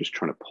 just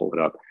trying to pull it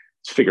up.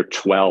 It's figure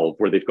 12,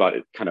 where they've got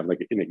it kind of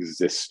like an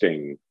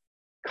existing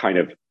kind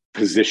of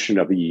position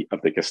of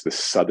I guess, the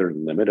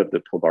southern limit of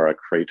the Pilbara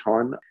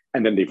Craton.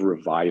 And then they've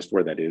revised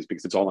where that is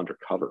because it's all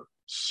undercover.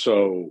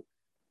 So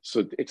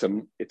it's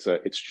an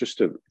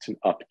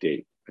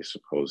update, I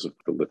suppose, of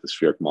the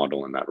lithospheric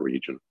model in that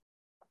region.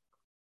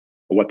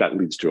 What that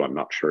leads to, I'm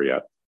not sure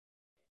yet.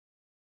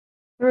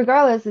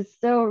 Regardless, it's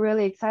still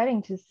really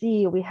exciting to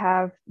see we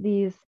have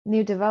these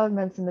new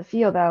developments in the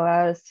field that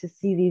allow us to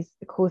see these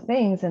cool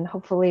things. And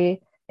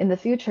hopefully in the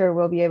future,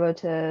 we'll be able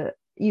to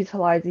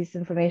utilize this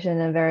information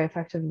in a very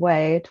effective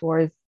way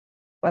towards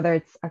whether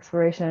it's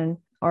exploration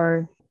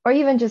or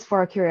even just for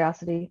our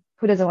curiosity.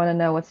 Who doesn't want to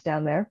know what's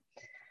down there?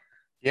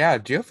 Yeah,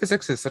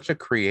 geophysics is such a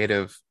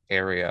creative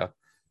area.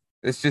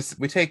 It's just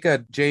we take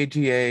a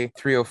JGA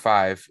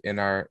 305 in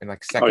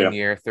like second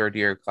year, third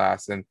year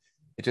class, and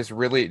it just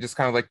really just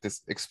kind of like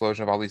this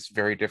explosion of all these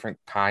very different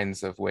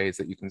kinds of ways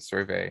that you can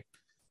survey.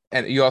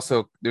 And you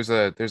also there's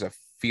a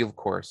field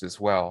course as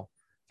well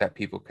that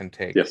people can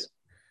take. Yes.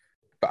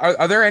 But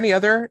are there any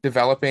other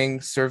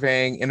developing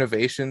surveying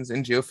innovations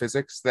in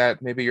geophysics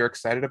that maybe you're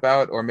excited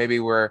about, or maybe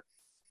we're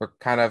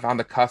kind of on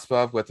the cusp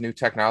of with new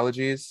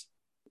technologies?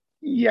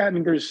 Yeah, I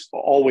mean, there's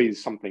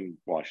always something,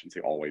 well, I shouldn't say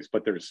always,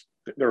 but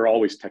there are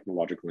always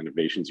technological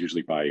innovations,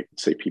 usually by,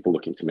 say, people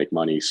looking to make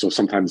money. So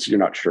sometimes you're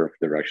not sure if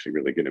they're actually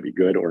really going to be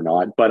good or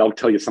not. But I'll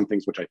tell you some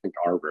things which I think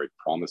are very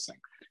promising.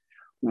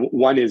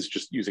 One is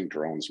just using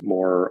drones,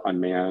 more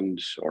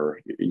unmanned or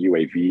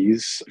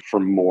UAVs for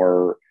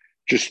more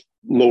just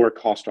lower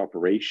cost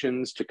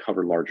operations to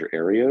cover larger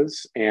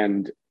areas.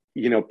 And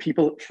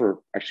people for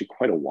actually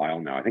quite a while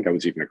now, I think I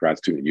was even a grad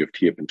student at U of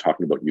T, have been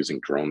talking about using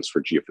drones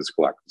for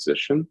geophysical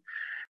acquisition.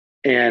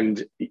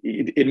 And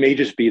it may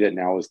just be that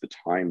now is the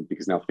time,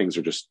 because now things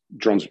are just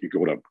drones. You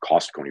go to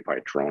Costco and you buy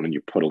a drone and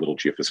you put a little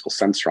geophysical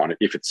sensor on it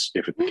if it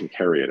can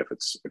carry it,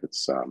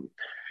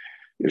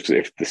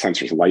 if the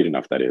sensor is light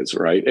enough, that is,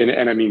 right.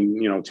 And I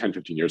mean, 10,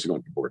 15 years ago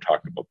when people were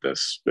talking about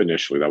this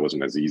initially, that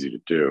wasn't as easy to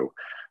do.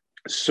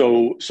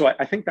 So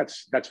I think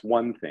that's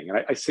one thing. And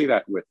I say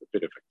that with a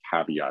bit of a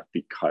caveat,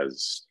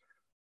 because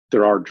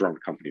there are drone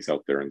companies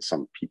out there and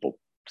some people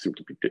seem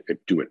to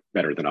do it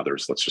better than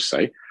others, let's just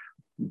say.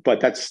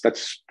 But that's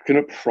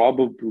going to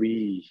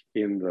probably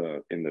in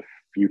the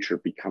future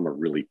become a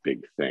really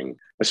big thing,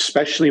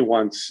 especially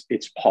once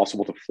it's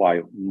possible to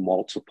fly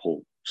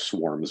multiple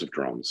swarms of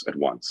drones at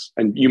once.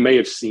 And you may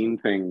have seen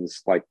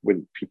things like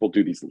when people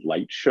do these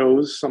light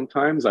shows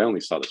sometimes. I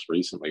only saw this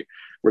recently,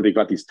 where they've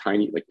got these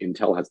tiny, like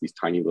Intel has these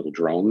tiny little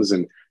drones,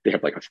 and they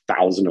have like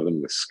 1,000 of them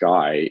in the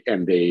sky,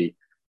 and they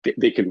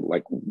can,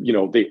 like,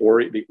 they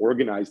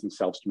organize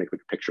themselves to make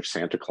like a picture of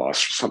Santa Claus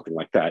or something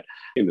like that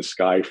in the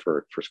sky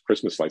for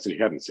Christmas lights. And if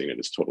you haven't seen it,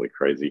 it's totally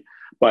crazy.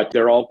 But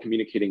they're all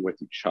communicating with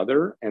each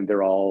other, and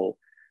they're all,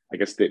 I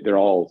guess, they're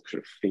all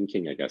sort of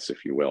thinking, I guess,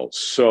 if you will.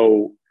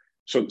 So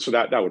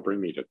that would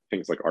bring me to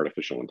things like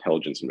artificial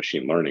intelligence and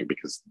machine learning,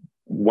 because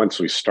once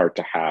we start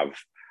to have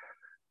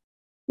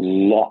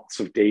lots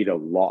of data,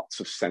 lots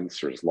of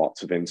sensors,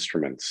 lots of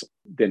instruments,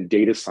 then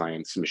data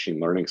science and machine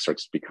learning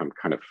starts to become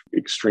kind of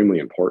extremely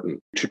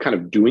important to kind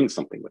of doing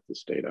something with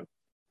this data.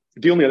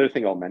 The only other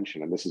thing I'll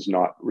mention, and this is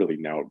not really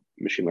now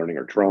machine learning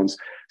or drones,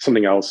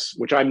 something else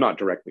which I'm not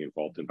directly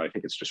involved in, but I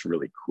think it's just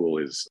really cool,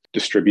 is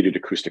distributed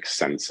acoustic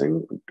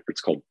sensing.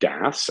 It's called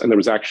DAS. And there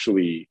was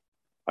actually,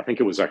 I think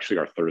it was actually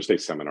our Thursday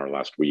seminar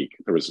last week,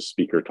 there was a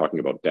speaker talking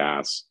about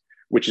DAS,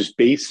 which is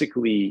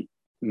basically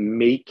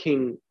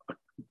making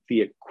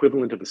the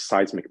equivalent of a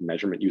seismic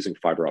measurement using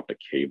fiber optic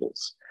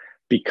cables.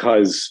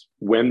 Because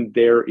when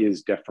there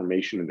is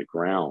deformation in the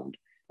ground,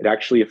 it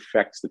actually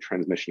affects the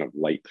transmission of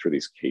light through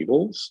these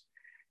cables.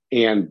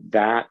 And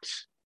that,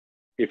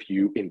 if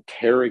you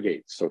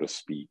interrogate, so to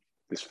speak,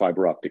 this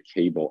fiber optic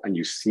cable, and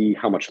you see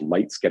how much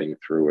light's getting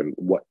through and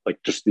what, like,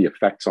 just the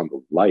effects on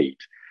the light,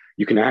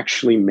 you can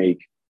actually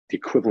make the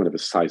equivalent of a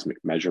seismic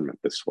measurement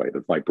this way,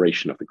 the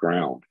vibration of the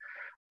ground.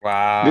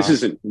 Wow. This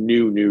isn't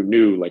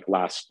new, like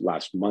last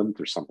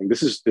month or something.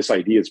 This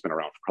idea has been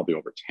around for probably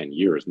over 10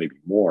 years, maybe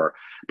more,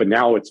 but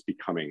now it's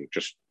becoming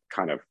just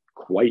kind of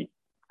quite,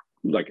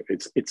 like,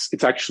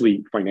 it's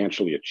actually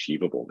financially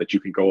achievable, that you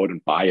can go out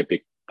and buy a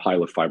big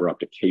pile of fiber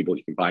optic cable.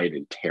 You can buy an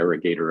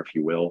interrogator, if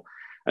you will,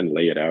 and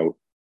lay it out.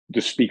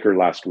 The speaker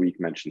last week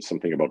mentioned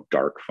something about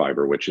dark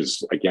fiber, which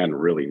is, again,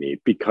 really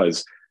neat,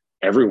 because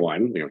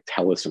everyone,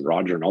 TELUS and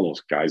Roger and all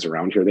those guys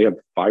around here, they have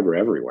fiber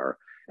everywhere.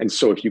 And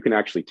so if you can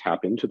actually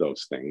tap into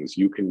those things,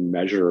 you can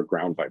measure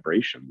ground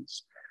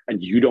vibrations,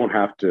 and you don't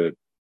have to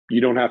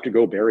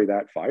go bury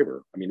that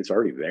fiber. I mean, it's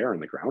already there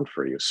in the ground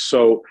for you.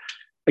 So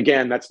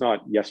again, that's not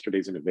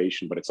yesterday's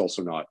innovation, but it's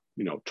also not,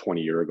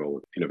 20-year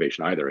ago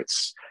innovation either.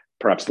 It's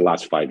perhaps the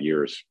last 5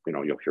 years,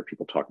 you'll hear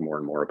people talk more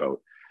and more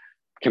about,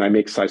 can I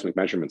make seismic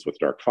measurements with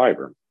dark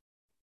fiber?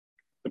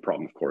 The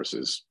problem, of course,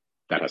 is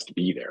that has to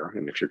be there.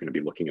 And if you're going to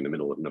be looking in the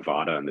middle of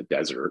Nevada in the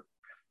desert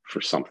for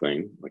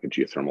something like a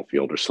geothermal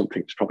field or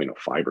something, there's probably no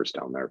fibers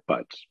down there,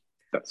 but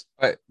that's...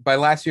 But by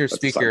last year's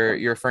speaker,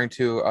 you're referring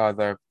to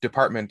the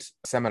department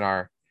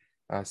seminar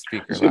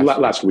speaker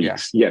last week.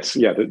 Yes.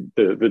 Yeah.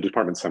 The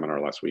department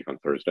seminar last week on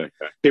Thursday.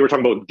 They were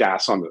talking about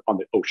DAS on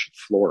the ocean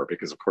floor,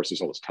 because of course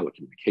there's all this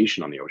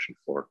telecommunication on the ocean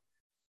floor,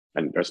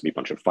 and there's going to be a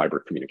bunch of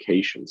fiber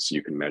communications, so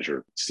you can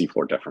measure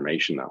seafloor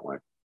deformation that way.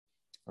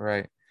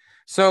 Right.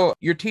 So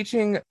you're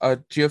teaching a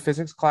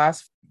geophysics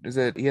class. Is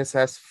it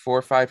ESS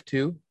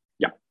 452?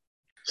 Yeah.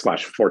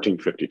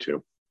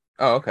 /1452.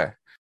 Oh, okay.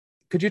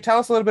 Could you tell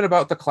us a little bit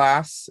about the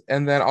class,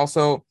 and then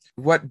also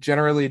what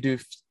generally do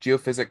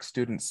geophysics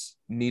students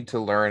need to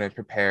learn and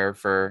prepare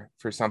for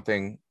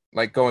something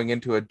like going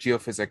into a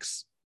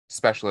geophysics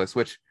specialist,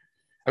 which,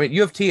 I mean,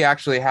 U of T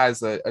actually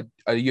has a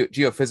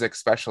geophysics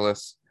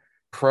specialist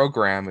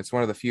program. It's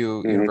one of the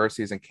few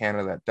universities in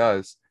Canada that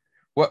does.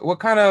 What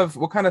kind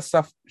of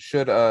stuff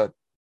should a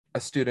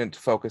student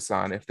focus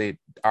on if they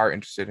are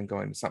interested in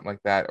going to something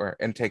like that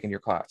and taking your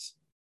class?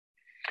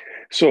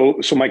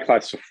 So my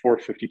class is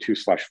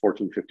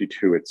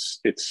 452/1452.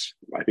 It's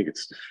I think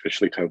it's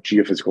officially titled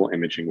Geophysical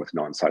Imaging with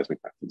Non-Seismic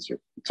Methods or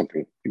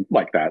something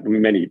like that.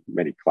 Many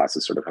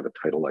classes sort of have a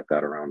title like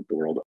that around the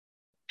world.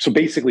 So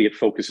basically, it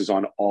focuses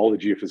on all the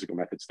geophysical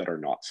methods that are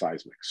not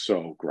seismic.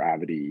 So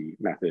gravity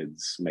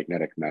methods,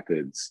 magnetic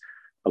methods,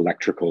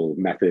 electrical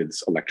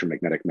methods,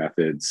 electromagnetic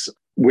methods,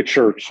 which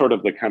are sort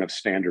of the kind of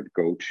standard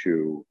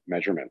go-to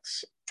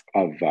measurements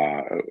of,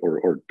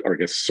 or I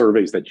guess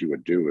surveys that you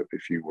would do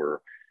if you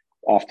were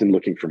often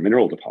looking for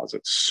mineral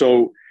deposits.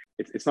 So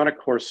it's not a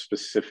course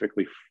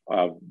specifically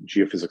of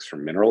geophysics for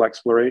mineral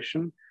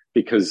exploration,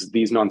 because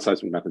these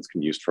non-seismic methods can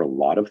be used for a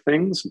lot of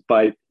things,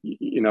 but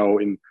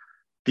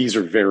these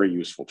are very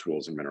useful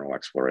tools in mineral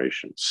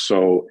exploration.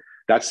 So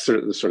that's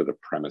sort of the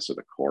premise of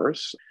the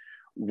course.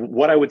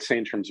 What I would say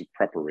in terms of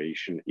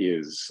preparation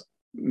is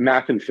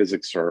math and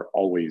physics are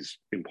always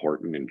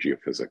important in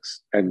geophysics,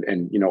 and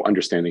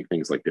understanding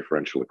things like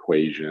differential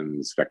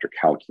equations, vector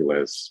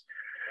calculus,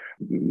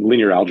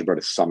 linear algebra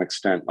to some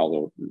extent,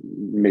 although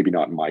maybe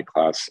not in my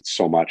class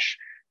so much,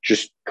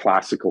 just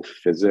classical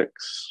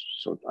physics.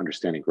 So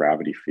understanding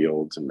gravity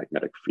fields and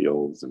magnetic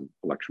fields and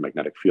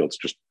electromagnetic fields,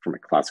 just from a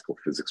classical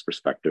physics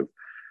perspective,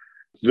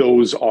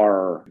 those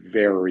are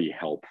very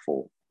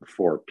helpful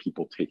for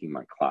people taking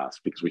my class,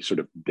 because we sort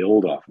of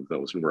build off of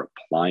those and we're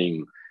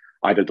applying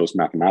either those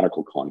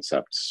mathematical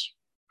concepts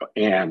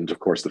and, of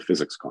course, the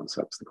physics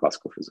concepts, the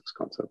classical physics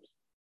concepts.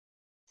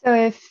 So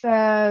if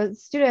a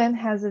student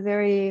has a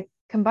very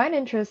combined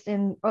interest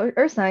in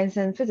earth science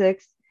and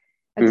physics,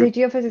 I'd say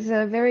geophysics is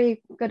a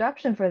very good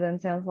option for them,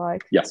 sounds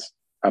like. Yes,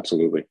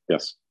 absolutely.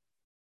 Yes.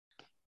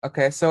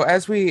 Okay, so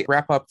as we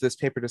wrap up this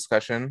paper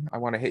discussion, I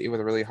want to hit you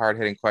with a really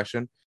hard-hitting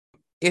question.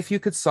 If you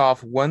could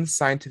solve one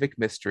scientific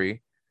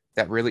mystery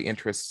that really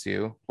interests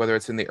you, whether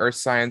it's in the earth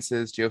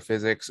sciences,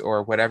 geophysics,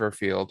 or whatever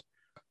field,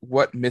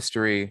 what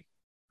mystery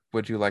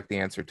would you like the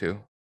answer to?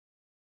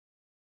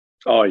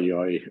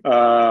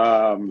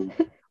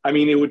 I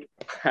mean, it would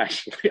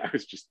actually, I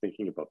was just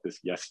thinking about this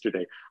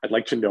yesterday. I'd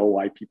like to know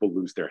why people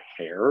lose their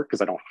hair,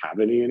 because I don't have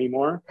any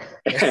anymore.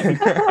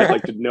 And I'd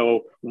like to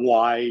know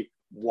why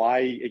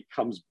it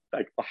comes,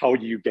 like, how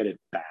do you get it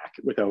back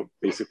without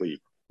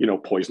basically,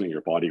 poisoning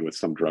your body with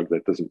some drug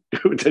that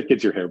that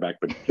gets your hair back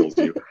but kills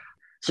you.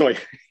 So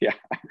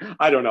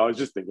I don't know. I was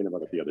just thinking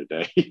about it the other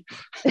day.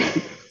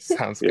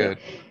 Sounds good.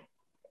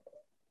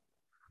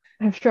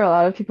 I'm sure a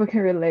lot of people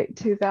can relate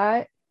to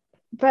that.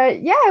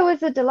 But yeah, it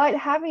was a delight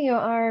having you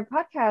on our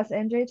podcast,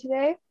 Andre,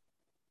 today.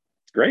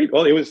 Great.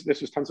 Well,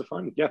 this was tons of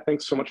fun. Yeah,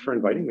 thanks so much for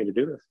inviting me to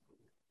do this.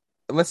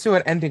 Let's do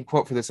an ending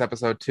quote for this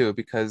episode too,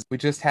 because we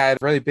just had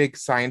a really big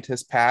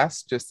scientist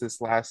pass just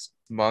this last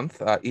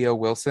month. E.O.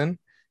 Wilson,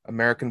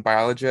 American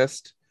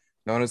biologist,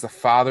 known as the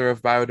father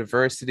of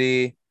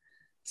biodiversity,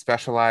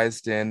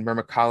 specialized in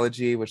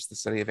myrmecology, which is the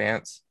study of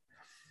ants.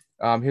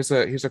 Here's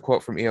a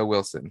quote from E.O.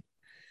 Wilson.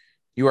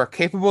 "You are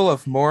capable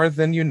of more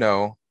than you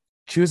know.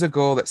 Choose a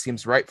goal that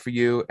seems right for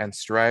you and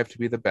strive to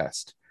be the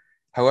best.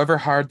 However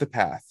hard the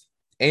path,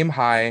 aim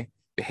high,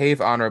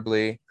 behave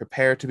honorably,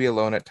 prepare to be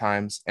alone at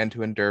times and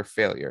to endure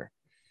failure.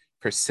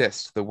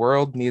 Persist. The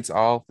world needs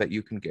all that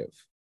you can give."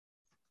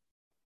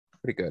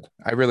 Pretty good.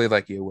 I really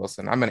like E.O.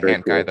 Wilson. I'm an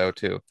ant guy though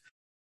too.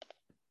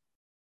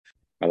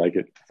 I like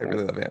it. I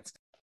really love ants.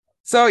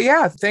 So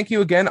yeah, thank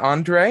you again,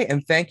 Andre,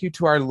 and thank you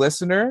to our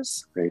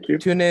listeners. Thank you.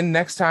 Tune in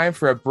next time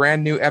for a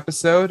brand new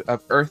episode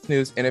of Earth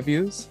News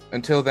Interviews.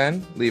 Until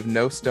then, leave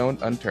no stone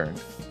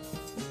unturned.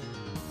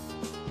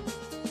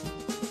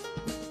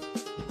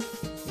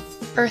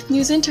 Earth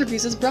News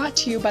Interviews is brought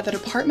to you by the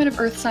Department of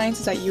Earth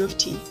Sciences at U of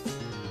T.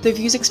 The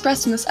views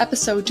expressed in this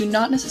episode do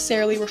not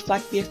necessarily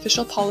reflect the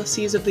official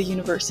policies of the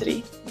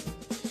university.